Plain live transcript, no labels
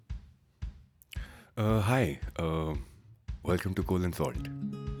Hi welcome to coal and salt.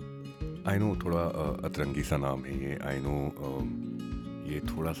 I know थोड़ा अतरंगी सा नाम है ये। आई नो ये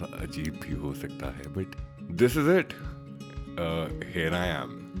थोड़ा सा अजीब भी हो सकता है, but this is it. Here I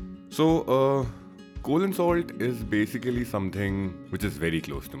am. So coal and salt is basically something which is very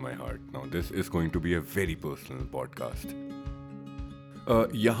close to my heart. Now this is going to be a very personal podcast.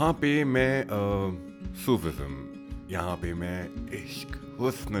 यहाँ पे मैं Sufism, यहाँ पे मैं इश्क,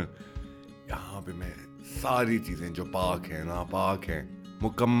 हुस्न, यहाँ पे मैं सारी चीज़ें जो पाक हैं, नापाक हैं,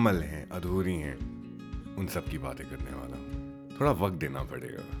 मुकम्मल हैं, अधूरी हैं, उन सब की बातें करने वाला हूँ। थोड़ा वक्त देना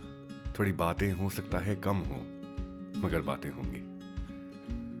पड़ेगा, थोड़ी बातें हो सकता है कम हो, मगर बातें होंगी।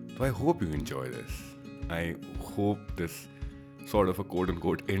 तो I hope you enjoy this. I hope this sort of a quote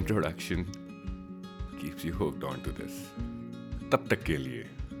unquote introduction keeps you hooked on to this. तब तक के लिए,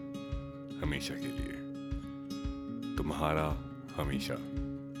 हमेशा के लिए, तुम्हारा हमेशा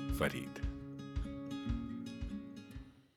फरीद।